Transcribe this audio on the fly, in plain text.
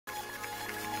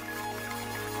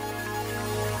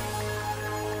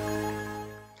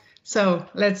So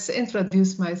let's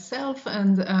introduce myself.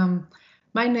 And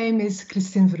my name is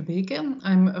Kristin Verbeke.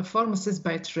 I'm a pharmacist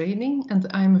by training, and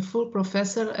I'm a full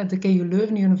professor at the KU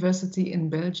Leuven University in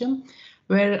Belgium,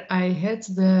 where I head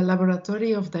the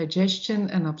Laboratory of Digestion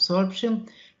and Absorption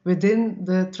within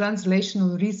the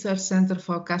Translational Research Center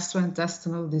for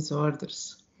Gastrointestinal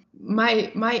Disorders.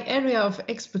 My area of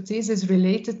expertise is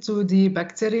related to the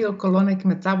bacterial colonic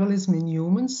metabolism in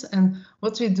humans, and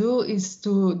what we do is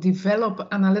to develop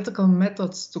analytical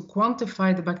methods to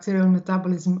quantify the bacterial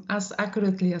metabolism as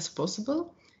accurately as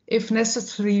possible. If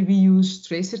necessary, we use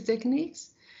tracer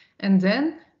techniques, and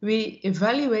then we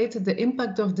evaluate the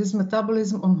impact of this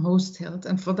metabolism on host health,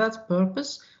 and for that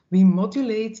purpose we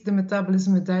modulate the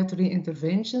metabolism with dietary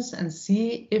interventions and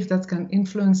see if that can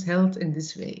influence health in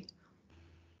this way.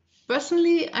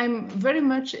 Personally, I'm very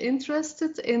much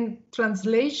interested in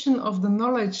translation of the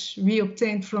knowledge we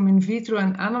obtained from in vitro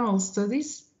and animal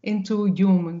studies into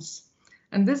humans.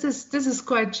 And this is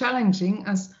quite challenging,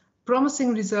 as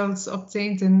promising results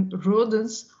obtained in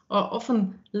rodents are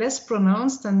often less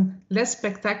pronounced and less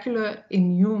spectacular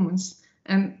in humans.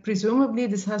 And presumably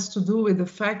this has to do with the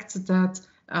fact that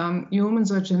humans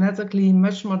are genetically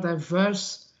much more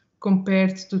diverse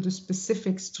compared to the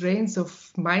specific strains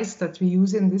of mice that we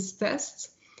use in these tests.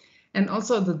 And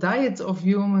also the diet of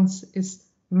humans is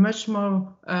much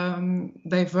more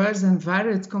diverse and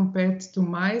varied compared to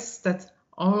mice that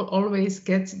always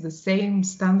get the same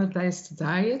standardized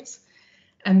diet.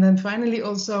 And then finally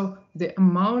also the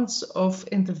amounts of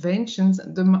interventions,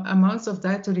 the amounts of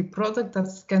dietary product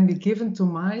that can be given to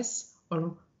mice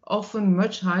are often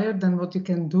much higher than what you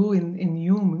can do in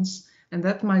humans. And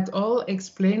that might all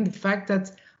explain the fact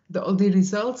that the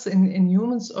results in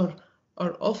humans are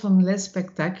often less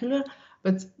spectacular,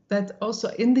 but that also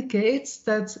indicates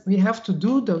that we have to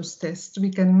do those tests. We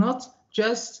cannot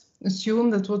just assume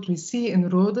that what we see in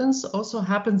rodents also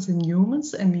happens in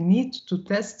humans, and we need to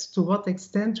test to what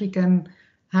extent we can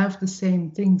have the same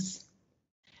things.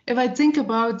 If I think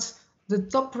about the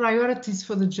top priorities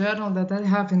for the journal that I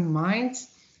have in mind,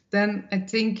 then I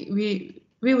think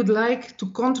we would like to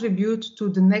contribute to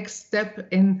the next step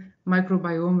in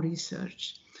microbiome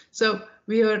research. So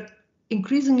we are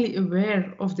increasingly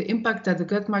aware of the impact that the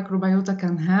gut microbiota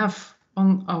can have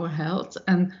on our health,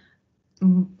 and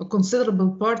a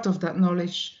considerable part of that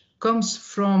knowledge comes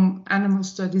from animal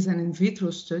studies and in vitro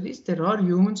studies. There are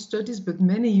human studies, but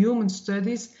many human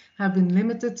studies have been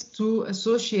limited to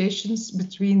associations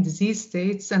between disease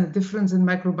states and a difference in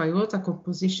microbiota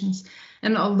compositions.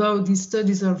 And although these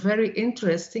studies are very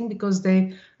interesting because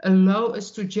they allow us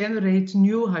to generate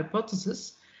new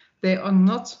hypotheses, they are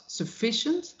not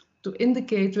sufficient to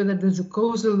indicate whether there's a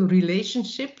causal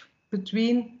relationship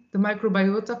between the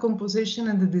microbiota composition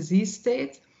and the disease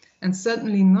state, and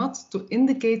certainly not to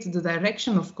indicate the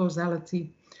direction of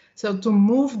causality. So to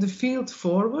move the field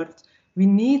forward, we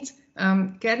need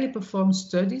carefully performed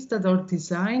studies that are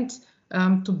designed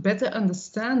to better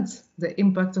understand the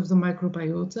impact of the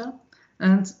microbiota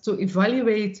and to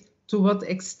evaluate to what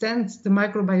extent the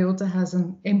microbiota has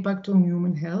an impact on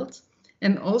human health,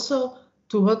 and also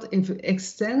to what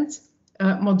extent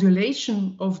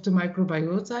modulation of the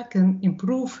microbiota can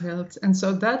improve health. And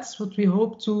so that's what we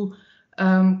hope to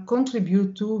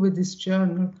contribute to with this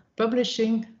journal,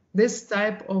 publishing this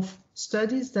type of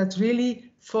studies that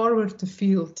really forward the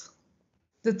field.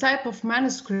 The type of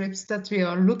manuscripts that we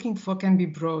are looking for can be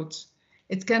broad.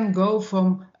 It can go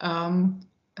from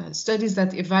studies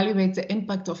that evaluate the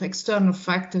impact of external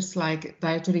factors like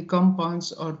dietary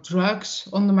compounds or drugs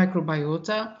on the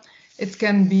microbiota. It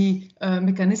can be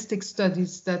mechanistic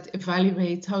studies that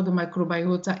evaluate how the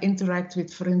microbiota interact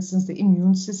with, for instance, the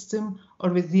immune system or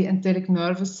with the enteric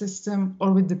nervous system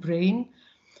or with the brain.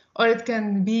 Or it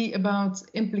can be about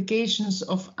implications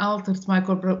of altered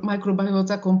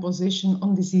microbiota composition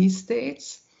on disease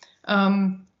states.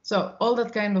 So all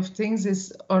that kind of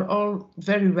things are all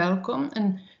very welcome,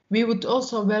 and we would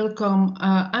also welcome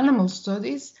animal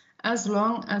studies as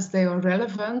long as they are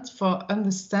relevant for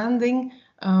understanding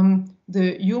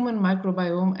the human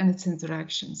microbiome and its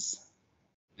interactions.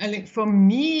 And for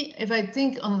me, if I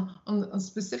think on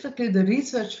specifically the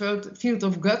research field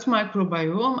of gut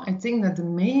microbiome, I think that the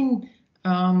main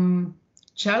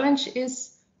challenge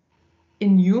is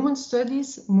in human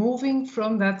studies moving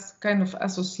from that kind of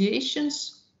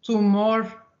associations to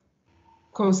more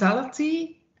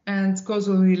causality and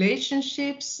causal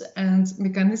relationships and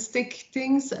mechanistic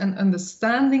things and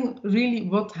understanding really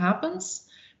what happens,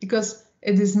 because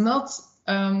it is not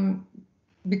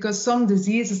because some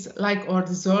diseases or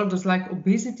disorders like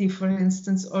obesity, for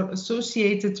instance, are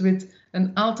associated with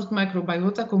an altered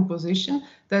microbiota composition,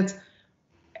 that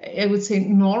I would say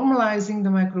normalizing the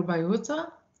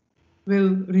microbiota will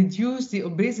reduce the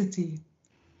obesity.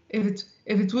 If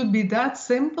it would be that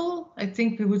simple, I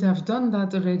think we would have done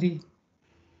that already.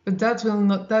 But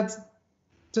that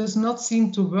does not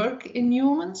seem to work in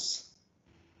humans.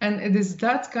 And it is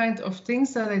that kind of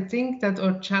things that I think that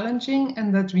are challenging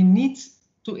and that we need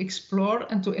to explore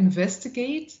and to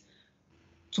investigate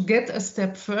to get a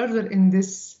step further in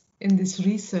this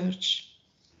research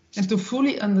and to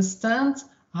fully understand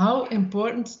how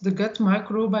important the gut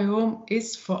microbiome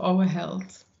is for our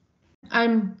health.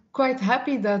 I'm quite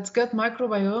happy that Gut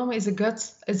Microbiome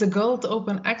is a gold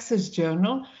open access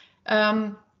journal.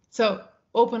 So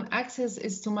open access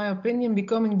is, to my opinion,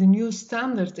 becoming the new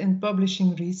standard in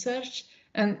publishing research,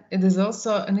 and it is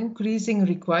also an increasing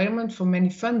requirement for many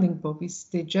funding bodies.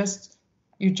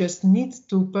 You just need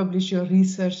to publish your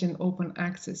research in open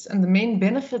access. And the main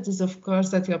benefit is, of course,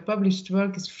 that your published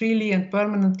work is freely and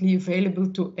permanently available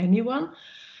to anyone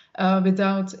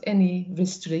without any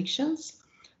restrictions,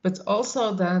 but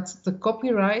also that the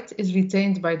copyright is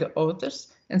retained by the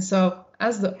authors. And so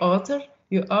as the author,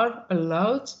 you are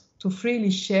allowed to freely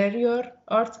share your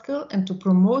article and to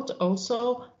promote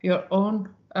also your own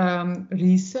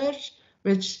research,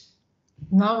 which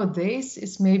nowadays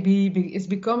is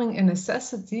becoming a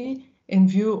necessity in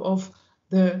view of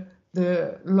the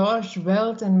large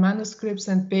wealth and manuscripts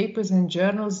and papers and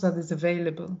journals that is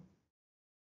available.